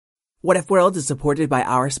What If World is supported by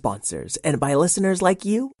our sponsors and by listeners like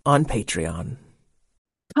you on Patreon.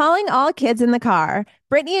 Calling all kids in the car.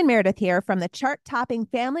 Brittany and Meredith here from the chart-topping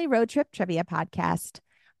Family Road Trip Trivia Podcast.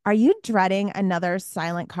 Are you dreading another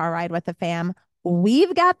silent car ride with the fam?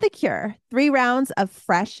 We've got the cure. 3 rounds of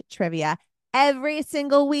fresh trivia every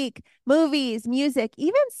single week. Movies, music,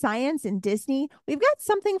 even science and Disney. We've got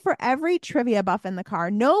something for every trivia buff in the car.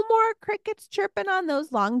 No more crickets chirping on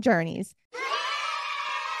those long journeys.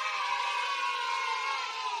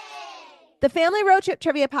 The Family Road Trip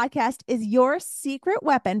Trivia Podcast is your secret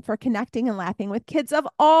weapon for connecting and laughing with kids of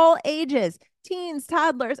all ages. Teens,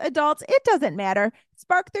 toddlers, adults, it doesn't matter.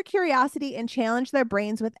 Spark their curiosity and challenge their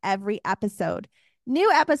brains with every episode.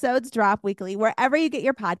 New episodes drop weekly wherever you get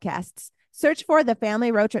your podcasts. Search for the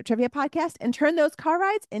Family Road Trip Trivia Podcast and turn those car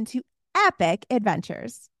rides into epic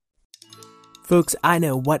adventures. Folks, I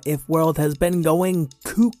know What If World has been going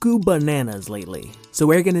cuckoo bananas lately, so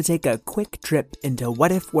we're going to take a quick trip into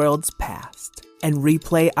What If World's past and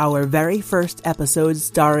replay our very first episode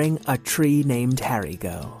starring a tree named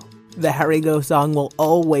Harrigo. The Harrigo song will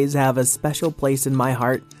always have a special place in my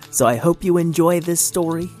heart, so I hope you enjoy this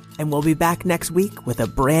story, and we'll be back next week with a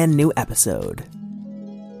brand new episode.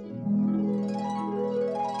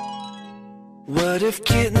 What if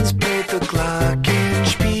kittens played the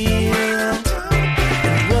glockenspiel?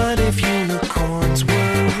 And what if unicorns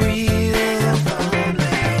were real?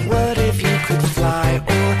 What if you could fly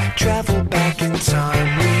or travel back in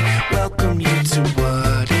time? We welcome you to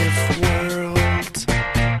What If World.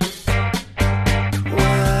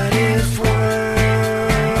 What If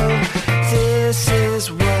World? This is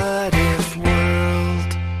What If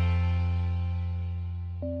World.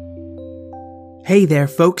 Hey there,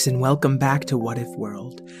 folks, and welcome back to What If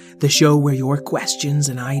World, the show where your questions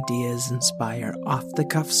and ideas inspire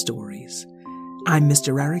off-the-cuff stories. I'm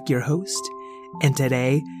Mr. Eric, your host, and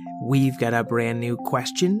today we've got a brand new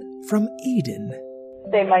question from Eden.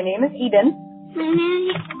 Say, my name is Eden. My name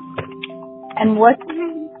And what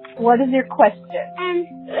is your question?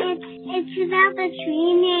 it's about the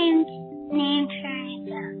tree named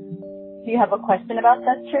Harrigo. Do you have a question about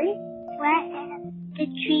that tree? What if the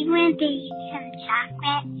tree went to eat some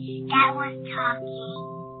chocolate that was talking?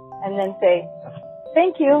 And then say,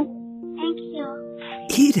 thank you. Thank you.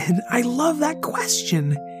 Eden, I love that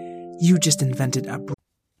question. You just invented a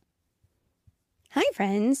Hi,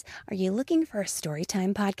 friends. Are you looking for a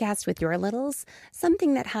storytime podcast with your littles?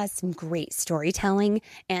 Something that has some great storytelling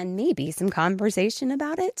and maybe some conversation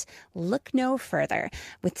about it? Look no further.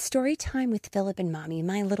 With Storytime with Philip and Mommy,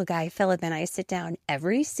 my little guy Philip and I sit down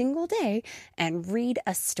every single day and read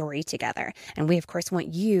a story together. And we, of course,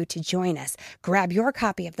 want you to join us. Grab your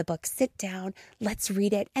copy of the book, sit down, let's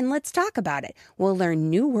read it, and let's talk about it. We'll learn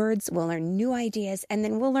new words, we'll learn new ideas, and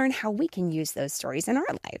then we'll learn how we can use those stories in our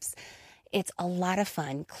lives. It's a lot of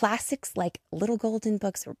fun. Classics like Little Golden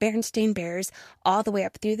Books or Berenstain Bears, all the way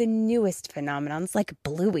up through the newest phenomenons like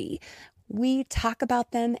Bluey. We talk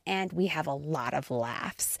about them and we have a lot of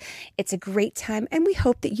laughs. It's a great time and we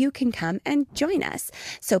hope that you can come and join us.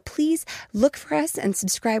 So please look for us and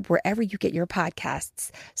subscribe wherever you get your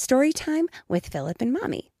podcasts. Storytime with Philip and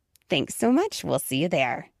Mommy. Thanks so much. We'll see you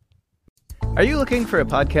there. Are you looking for a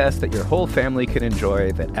podcast that your whole family can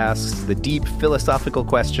enjoy that asks the deep philosophical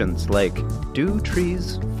questions like, do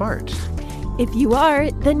trees fart? If you are,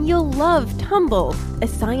 then you'll love Tumble, a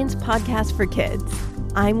science podcast for kids.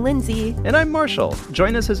 I'm Lindsay. And I'm Marshall.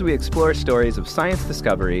 Join us as we explore stories of science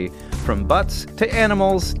discovery, from butts to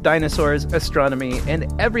animals, dinosaurs, astronomy,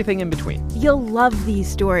 and everything in between. You'll love these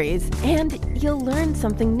stories, and you'll learn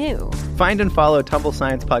something new. Find and follow Tumble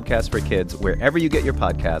Science Podcast for Kids wherever you get your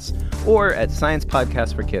podcasts, or at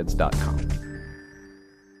sciencepodcastforkids.com.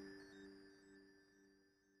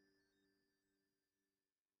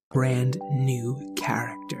 brand new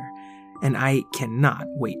character, and I cannot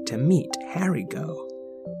wait to meet Harrigo.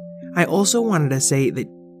 I also wanted to say that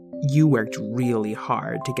you worked really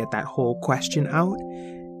hard to get that whole question out,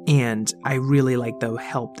 and I really like the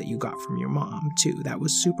help that you got from your mom, too. That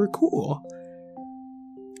was super cool.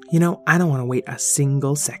 You know, I don't want to wait a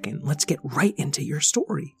single second. Let's get right into your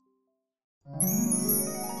story.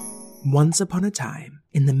 Once upon a time,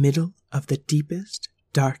 in the middle of the deepest,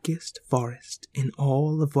 darkest forest in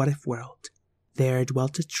all of What If World, there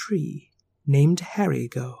dwelt a tree named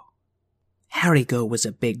Harrigo. Harrigo was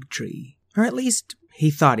a big tree, or at least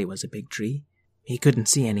he thought he was a big tree. He couldn't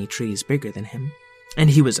see any trees bigger than him. And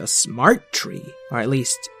he was a smart tree, or at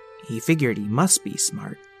least he figured he must be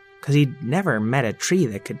smart, because he'd never met a tree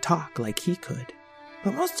that could talk like he could.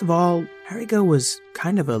 But most of all, Harrigo was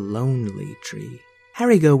kind of a lonely tree.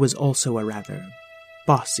 Harrigo was also a rather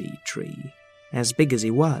bossy tree. As big as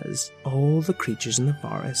he was, all the creatures in the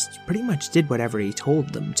forest pretty much did whatever he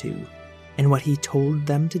told them to. And what he told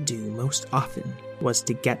them to do most often was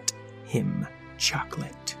to get him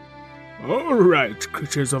chocolate. All right,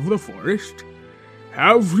 creatures of the forest.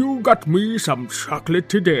 Have you got me some chocolate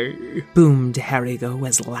today? Boomed Harrigo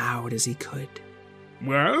as loud as he could.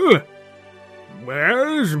 Well,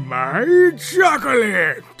 where's my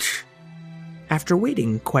chocolate? After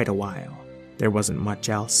waiting quite a while, there wasn't much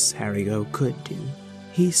else Harrigo could do.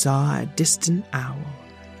 He saw a distant owl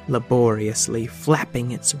laboriously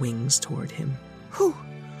flapping its wings toward him. Hoo!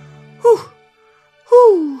 Hoo!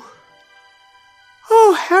 Hoo!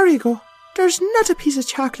 Oh, Harrigo, there's not a piece of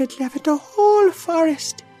chocolate left in the whole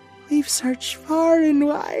forest. We've searched far and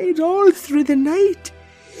wide all through the night.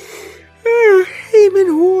 I'm an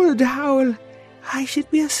old owl. I should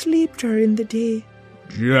be asleep during the day.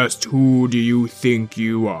 Just who do you think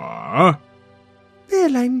you are?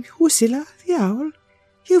 Well, I'm Husilla, the owl.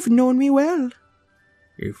 You've known me well.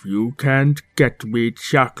 If you can't get me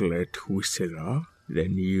chocolate, Husilla,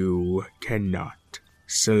 then you cannot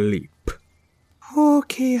sleep.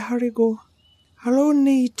 Okay, Harrigo. I'll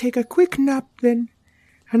only take a quick nap then,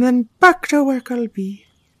 and then back to work I'll be.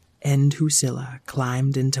 And Husilla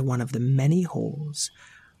climbed into one of the many holes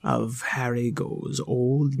of Harrigo's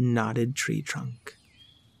old knotted tree trunk.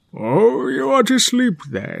 Oh, you want to sleep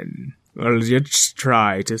then? Well, let's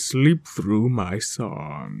try to sleep through my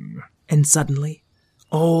song. And suddenly,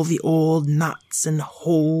 all the old knots and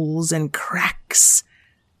holes and cracks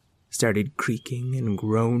started creaking and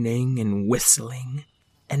groaning and whistling,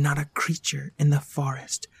 and not a creature in the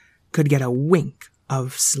forest could get a wink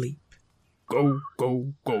of sleep. Go,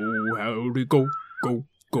 go, go, Harry, go, go,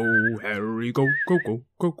 go, Harry, go, go, go,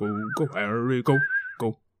 go, go, go, Harry, go,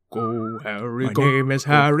 go. Go, Harry, My go. name is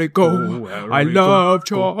Harry, go. Harry, I love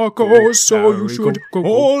choco, so you Harry, should go, go,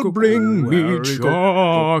 all go, bring go, me Harry,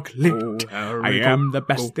 chocolate. Harry, I go, am the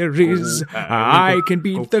best go, there go, is. Harry, I go, can go,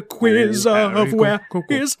 beat the quiz Harry, of go, where go,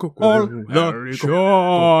 is go, all Harry, the go,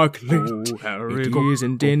 chocolate. Harry, It go,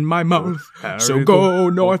 isn't go, in my mouth, Harry, so go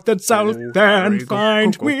north and south and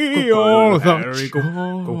find me all the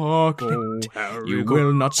chocolate. You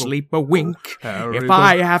will not sleep a wink if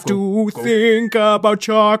I have to think about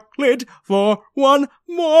chocolate for one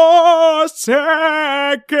more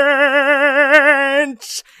second.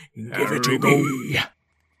 Give it to me.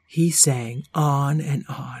 He sang on and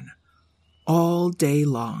on, all day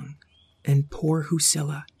long, and poor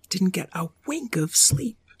Husilla didn't get a wink of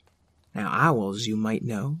sleep. Now, owls, you might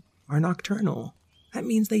know, are nocturnal. That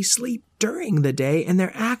means they sleep during the day and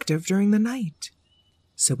they're active during the night.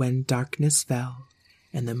 So when darkness fell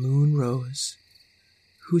and the moon rose,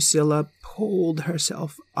 Husilla pulled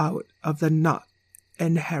herself out of the knot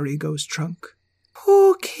in Harrigo's trunk.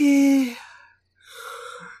 Okay,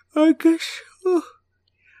 I guess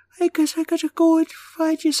I gotta go and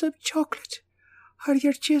find you some chocolate, or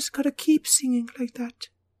you're just gonna keep singing like that.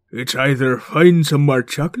 It's either find some more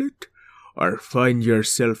chocolate, or find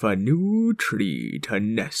yourself a new tree to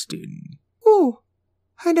nest in. Oh,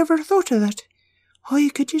 I never thought of that. I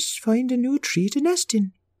could just find a new tree to nest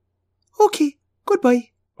in. Okay,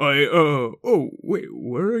 goodbye. Wait,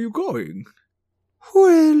 where are you going?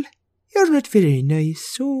 Well, you're not very nice,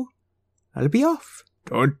 so I'll be off.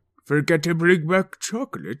 Don't forget to bring back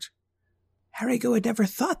chocolate. Harrigo had never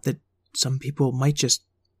thought that some people might just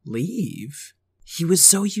leave. He was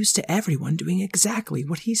so used to everyone doing exactly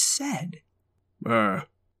what he said.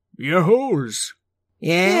 Your holes.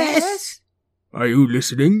 Yes? Are you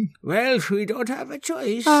listening? Well, we don't have a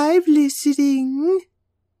choice. I'm listening.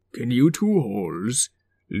 Can you two holes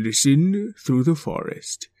listen through the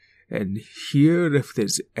forest and hear if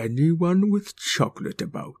there's anyone with chocolate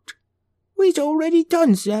about? We'd already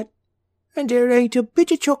done that, and there ain't a bit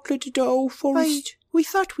of chocolate at all forest. We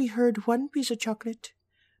thought we heard one piece of chocolate,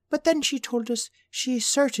 but then she told us she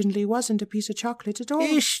certainly wasn't a piece of chocolate at all.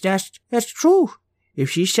 Yes, that's true. If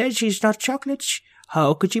she said she's not chocolate,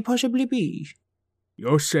 how could she possibly be?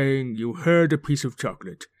 You're saying you heard a piece of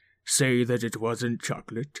chocolate. Say that it wasn't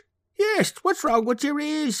chocolate. Yes, what's wrong with your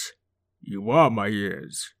ears? You are my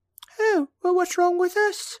ears. Oh, well, what's wrong with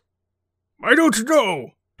us? I don't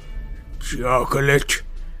know. Chocolate.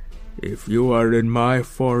 If you are in my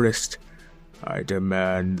forest, I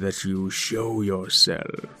demand that you show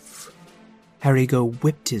yourself. Harrigo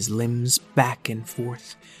whipped his limbs back and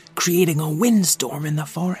forth, creating a windstorm in the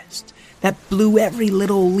forest that blew every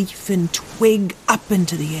little leaf and twig up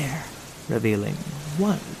into the air, revealing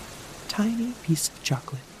one tiny piece of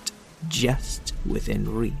chocolate just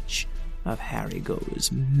within reach of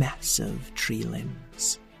Harrigo's massive tree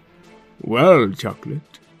limbs. Well,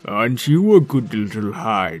 Chocolate, aren't you a good little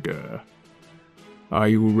hider? Are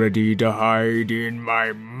you ready to hide in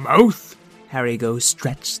my mouth? Harrigo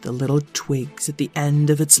stretched the little twigs at the end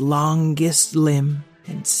of its longest limb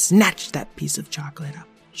and snatched that piece of chocolate up,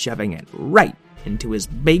 shoving it right into his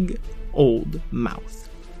big old mouth.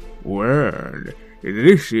 Well,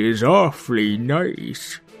 this is awfully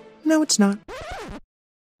nice. No, it's not.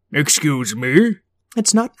 Excuse me?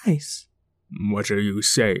 It's not nice. What are you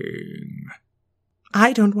saying?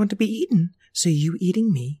 I don't want to be eaten, so you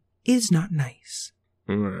eating me is not nice.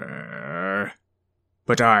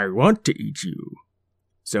 But I want to eat you,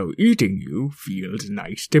 so eating you feels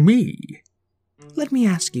nice to me. Let me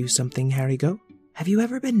ask you something, Harrigo. Have you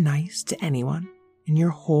ever been nice to anyone in your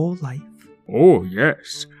whole life? Oh,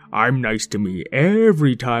 yes. I'm nice to me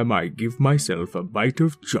every time I give myself a bite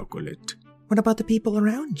of chocolate. What about the people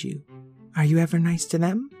around you? Are you ever nice to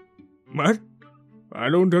them? What? I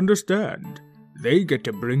don't understand. They get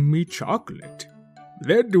to bring me chocolate.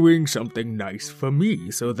 They're doing something nice for me,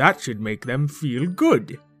 so that should make them feel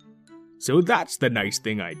good. So that's the nice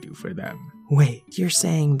thing I do for them. Wait, you're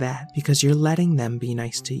saying that because you're letting them be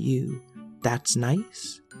nice to you. That's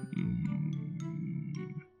nice?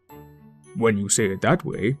 When you say it that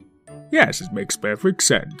way, yes, it makes perfect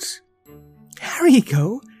sense.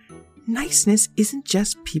 Harrigo, niceness isn't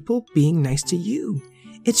just people being nice to you.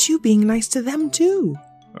 It's you being nice to them too.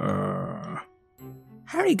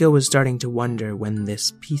 Harrigo was starting to wonder when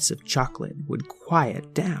this piece of chocolate would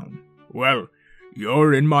quiet down. Well,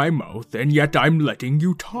 you're in my mouth, and yet I'm letting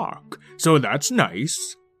you talk, so that's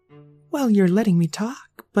nice. Well, you're letting me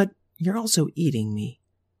talk, but you're also eating me.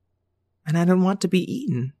 And I don't want to be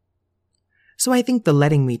eaten. So I think the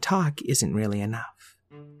letting me talk isn't really enough.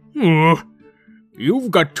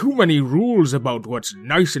 You've got too many rules about what's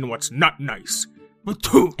nice and what's not nice.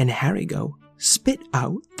 And Harrigo spit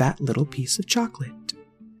out that little piece of chocolate.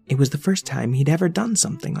 It was the first time he'd ever done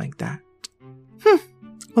something like that.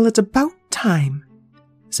 Well, it's about time,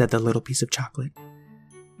 said the little piece of chocolate,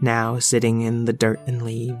 now sitting in the dirt and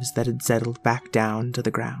leaves that had settled back down to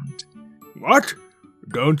the ground. What?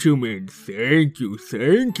 Don't you mean thank you,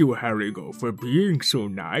 Harrigo, for being so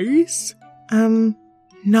nice?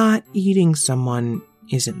 Not eating someone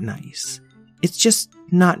isn't nice. It's just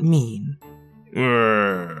not mean.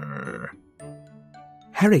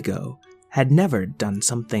 Harrigo had never done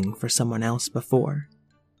something for someone else before.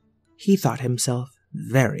 He thought himself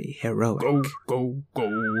very heroic. Go,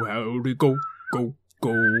 Harry, go,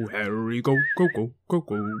 Harry, go,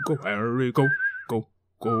 Harry, go,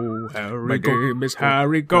 Harry. My name is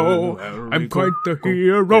Harrigo. I'm quite the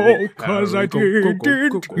hero, 'cause I didn't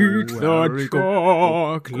eat the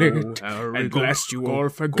chocolate. And lest you all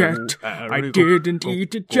forget, I didn't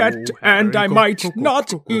eat it yet, and I might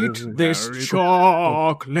not eat this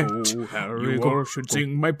chocolate. You all should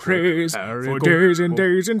sing my praise for days and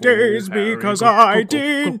days and days, because I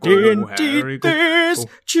didn't eat this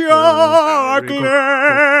chocolate.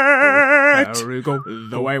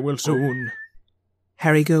 Though I will soon.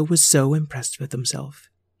 Harrigo was so impressed with himself,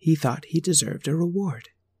 he thought he deserved a reward.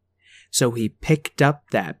 So he picked up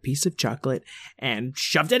that piece of chocolate and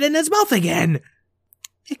shoved it in his mouth again.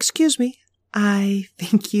 Excuse me, I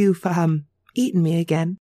think you've, eaten me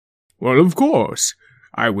again. Well, of course.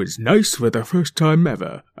 I was nice for the first time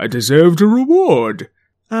ever. I deserved a reward.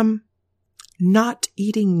 Not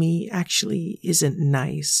eating me actually isn't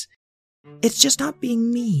nice. It's just not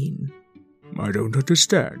being mean. I don't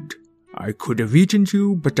understand. I could have eaten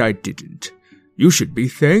you, but I didn't. You should be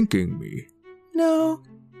thanking me. No,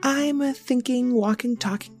 I'm a thinking, walking,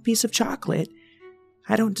 talking piece of chocolate.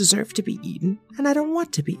 I don't deserve to be eaten, and I don't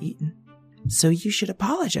want to be eaten. So you should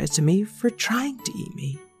apologize to me for trying to eat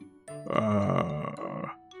me.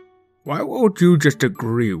 Why won't you just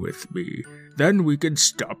agree with me? Then we can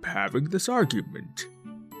stop having this argument.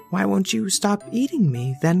 Why won't you stop eating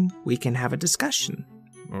me? Then we can have a discussion.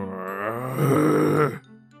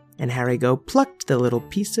 And Harrigo plucked the little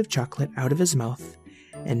piece of chocolate out of his mouth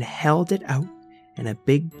and held it out in a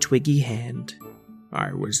big twiggy hand.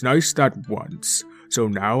 I was nice that once, so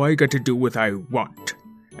now I get to do what I want.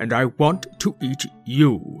 And I want to eat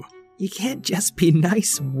you. You can't just be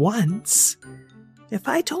nice once. If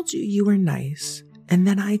I told you you were nice, and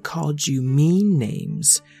then I called you mean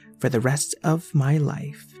names for the rest of my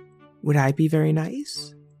life, would I be very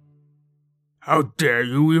nice? How dare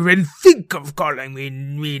you even think of calling me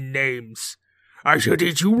mean names? I should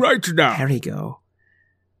eat you right now. Harrigo,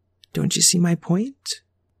 don't you see my point?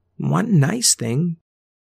 One nice thing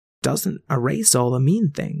doesn't erase all the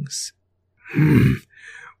mean things.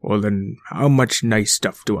 Well then, how much nice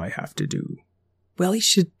stuff do I have to do? Well, you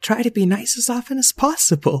should try to be nice as often as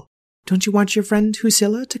possible. Don't you want your friend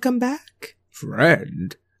Husilla to come back?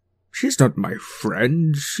 Friend? She's not my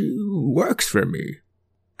friend. She works for me.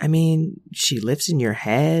 I mean, she lives in your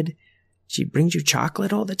head. She brings you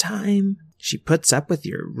chocolate all the time. She puts up with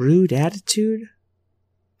your rude attitude.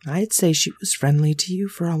 I'd say she was friendly to you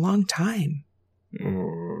for a long time.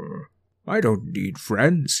 I don't need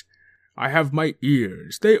friends. I have my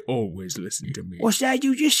ears. They always listen to me. What's that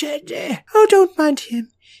you just said there? Oh, don't mind him.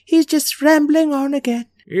 He's just rambling on again.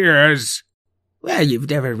 Ears. Well, you've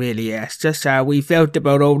never really asked us how we felt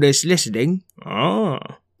about all this listening.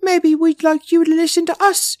 Ah. Maybe we'd like you to listen to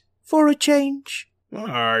us for a change.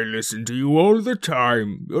 I listen to you all the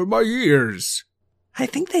time. You're my ears. I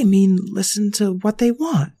think they mean listen to what they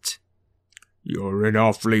want. You're an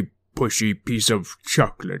awfully pushy piece of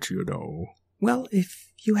chocolate, you know. Well,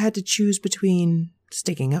 if you had to choose between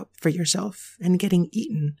sticking up for yourself and getting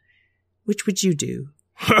eaten, which would you do?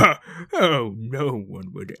 Oh, no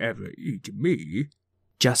one would ever eat me.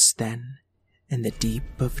 Just then, in the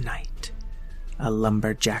deep of night, a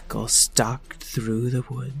lumberjackal stalked through the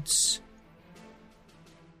woods.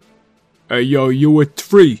 Hey, yo, you a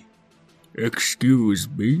tree? Excuse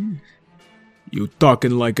me? You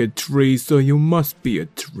talking like a tree, so you must be a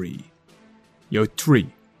tree. Yo,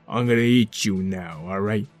 tree, I'm gonna eat you now,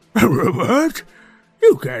 alright? What?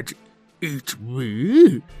 You can't eat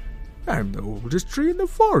me. I'm the oldest tree in the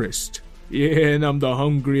forest. Yeah, and I'm the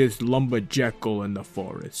hungriest lumberjackal in the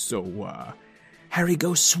forest, so,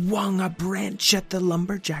 Harrigo swung a branch at the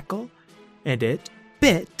lumberjackal, and it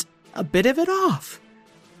bit a bit of it off.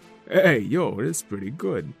 Hey, yo, that's pretty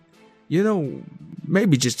good. You know,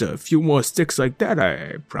 maybe just a few more sticks like that,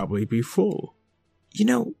 I'd probably be full. You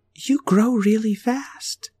know, you grow really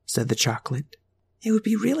fast, said the chocolate. It would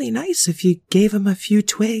be really nice if you gave him a few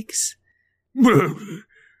twigs.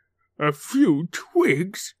 A few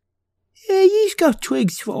twigs? Yeah, you've got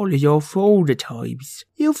twigs falling off all the times.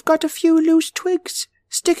 You've got a few loose twigs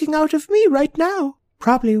sticking out of me right now.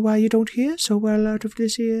 Probably why you don't hear so well out of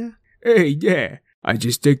this ear. Hey, yeah, I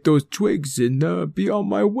just take those twigs and be on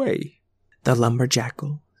my way. The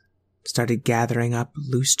lumberjackal started gathering up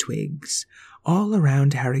loose twigs all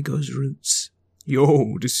around Harrigo's roots.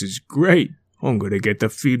 Yo, this is great. I'm gonna get to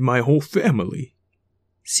feed my whole family.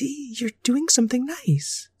 See, you're doing something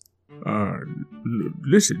nice.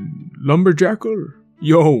 Listen, lumberjackal.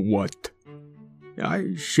 Yo, what?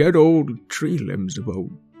 I shed old tree limbs about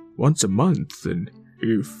once a month, and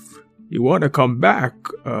if you want to come back,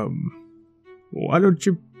 why don't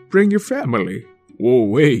you bring your family? Whoa,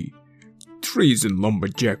 wait. Trees and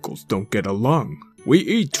lumberjackals don't get along. We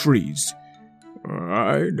eat trees.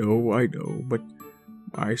 I know, but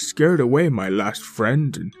I scared away my last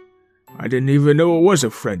friend, and I didn't even know it was a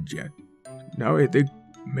friend yet. Now I think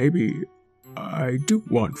maybe I do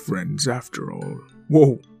want friends after all.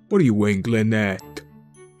 Whoa, what are you angling at?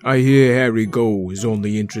 I hear Harrigo is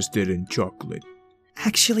only interested in chocolate.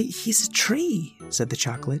 Actually, he's a tree, said the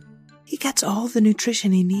chocolate. He gets all the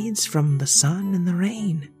nutrition he needs from the sun and the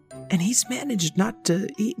rain, and he's managed not to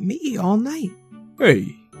eat me all night.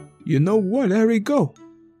 Hey, you know what, Harrigo?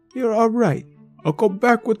 You're alright. I'll go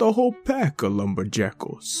back with a whole pack of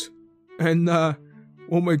lumberjackals. And,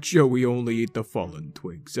 we'll make sure we only eat the fallen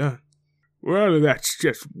twigs, huh? Well, that's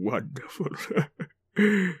just wonderful.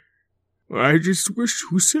 I just wish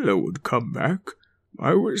Lucilla would come back.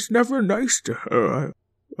 I was never nice to her.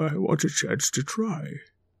 I want a chance to try.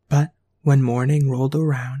 But when morning rolled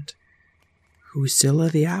around, Lucilla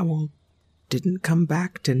the owl didn't come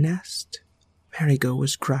back to nest. Harrigo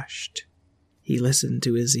was crushed. He listened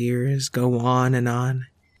to his ears go on and on.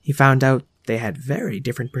 He found out they had very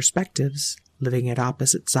different perspectives, living at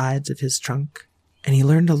opposite sides of his trunk. And he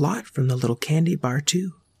learned a lot from the little candy bar,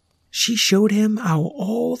 too. She showed him how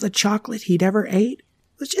all the chocolate he'd ever ate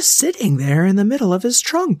was just sitting there in the middle of his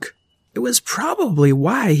trunk. It was probably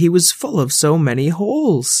why he was full of so many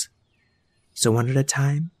holes. So one at a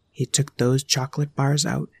time, he took those chocolate bars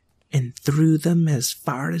out and threw them as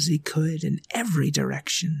far as he could in every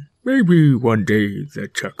direction. Maybe one day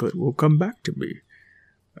that chocolate will come back to me,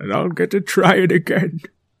 and I'll get to try it again.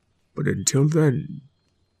 But until then,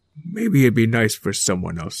 maybe it'd be nice for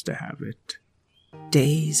someone else to have it.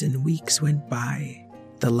 Days and weeks went by.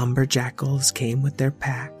 The lumberjackals came with their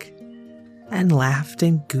pack and laughed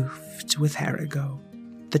and goofed with Harrigo.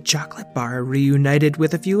 The chocolate bar reunited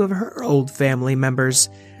with a few of her old family members.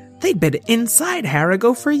 They'd been inside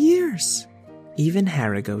Harrigo for years. Even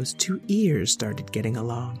Harrigo's two ears started getting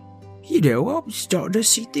along. You know, I'm starting to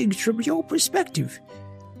see things from your perspective,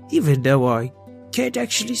 even though I can't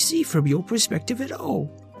actually see from your perspective at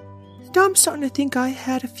all. And I'm starting to think I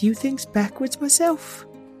had a few things backwards myself.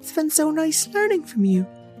 It's been so nice learning from you.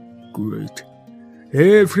 Great.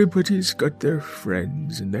 Everybody's got their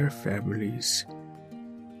friends and their families.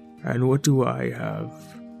 And what do I have?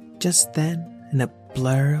 Just then, in a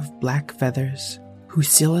blur of black feathers,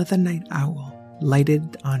 Husilla the night owl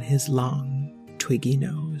lighted on his long, twiggy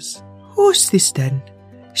nose. Who's this then?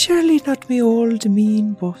 Surely not me old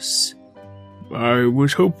mean boss. I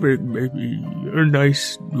was hoping maybe a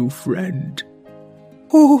nice new friend.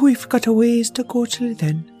 Oh, we've got a ways to go till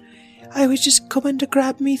then. I was just coming to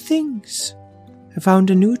grab me things. I found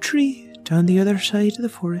a new tree down the other side of the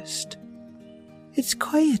forest. It's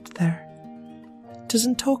quiet there.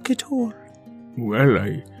 Doesn't talk at all. Well,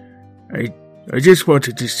 I just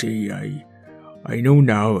wanted to say I know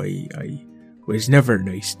now I was never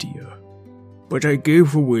nice to you. But I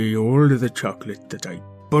gave away all of the chocolate that I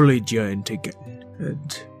bullied you into getting.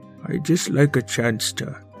 And I'd just like a chance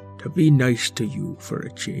to be nice to you for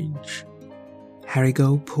a change.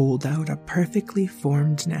 Harrigo pulled out a perfectly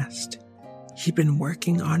formed nest. He'd been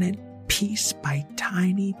working on it piece by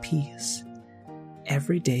tiny piece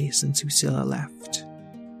every day since Husilla left.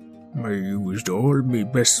 I used all my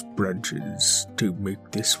best branches to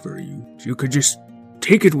make this for you. You could just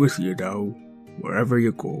take it with you now, wherever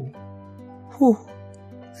you go. Oh,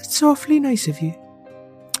 that's awfully nice of you.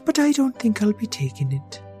 But I don't think I'll be taking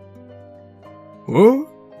it. What?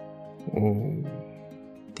 Oh.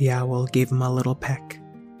 The owl gave him a little peck.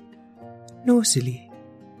 No, silly.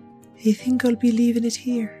 I think I'll be leaving it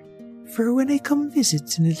here for when I come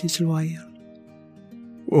visit in a little while.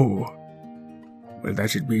 Oh, well,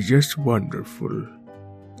 that'd be just wonderful.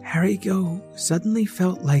 Harrigo suddenly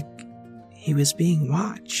felt like he was being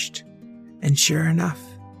watched. And sure enough,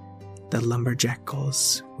 the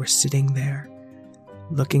lumberjackals were sitting there,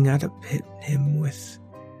 looking at him with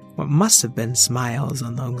what must have been smiles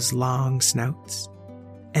on those long snouts.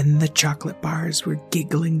 And the chocolate bars were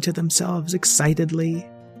giggling to themselves excitedly,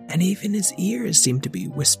 and even his ears seemed to be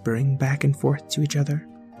whispering back and forth to each other.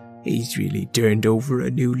 He's really turned over a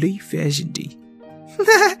new leaf, hasn't he?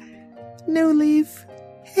 New leaf?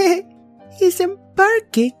 He's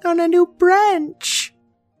embarking on a new branch.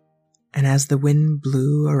 And as the wind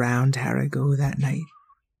blew around Harrigo that night,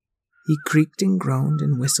 he creaked and groaned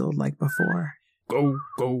and whistled like before. Go,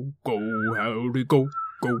 go, go, Harry, go,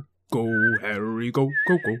 go, go, Harry, go,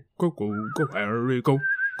 go, go, go, go, go, Harry, go,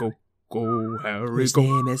 go, go, Harry, His go.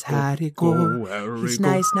 name is Harrigo. Harry, He's go,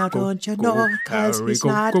 nice now, go, don't you go, know? 'Cause Harry, he's go,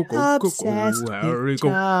 not go, go, go, go, obsessed Harry, with go,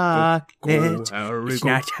 go, chocolate. Harry, It's go,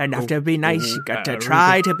 not enough go, to be nice, go, you got to Harry,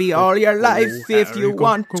 try go, to be all your go, life if Harry, you go,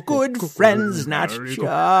 want go, go, good go, friends, go, not Harry, go,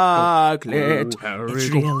 chocolate. go, Harry, It's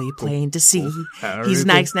go, really go, plain to see. go, Harry, He's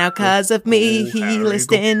go, nice now 'cause of me. go, He Harry,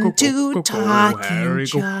 listened go, go, to go, go, talking Harry,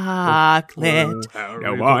 go, chocolate.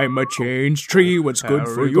 Harry, Now I'm a changed tree. What's good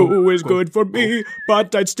for Harry, you go, is go, good for go. me.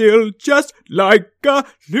 But I'd still just like a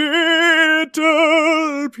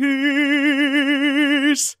little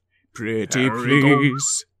piece. Pretty Harry, go.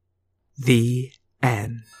 please. The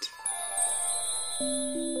end.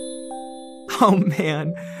 Oh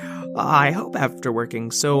man, I hope after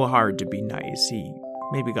working so hard to be nice, he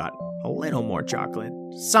maybe got a little more chocolate.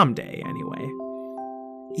 Someday, anyway.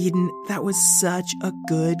 Eden, that was such a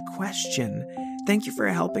good question. Thank you for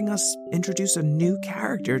helping us introduce a new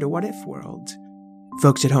character to What If World.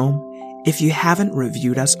 Folks at home, if you haven't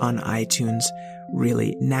reviewed us on iTunes,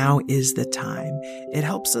 really, now is the time. It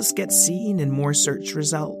helps us get seen in more search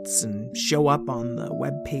results and show up on the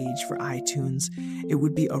webpage for iTunes. It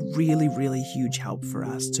would be a really, really huge help for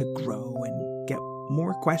us to grow and get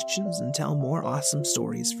more questions and tell more awesome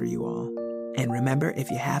stories for you all. And remember,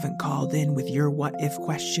 if you haven't called in with your what if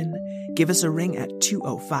question, give us a ring at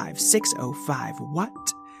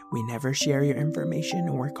 205-605-WHAT. We never share your information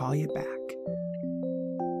or call you back.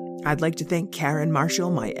 I'd like to thank Karen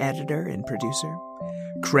Marshall, my editor and producer,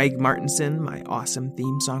 Craig Martinson, my awesome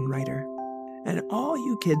theme song writer, and all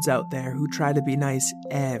you kids out there who try to be nice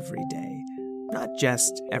every day, not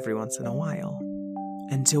just every once in a while.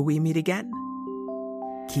 Until we meet again,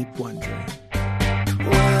 keep wondering.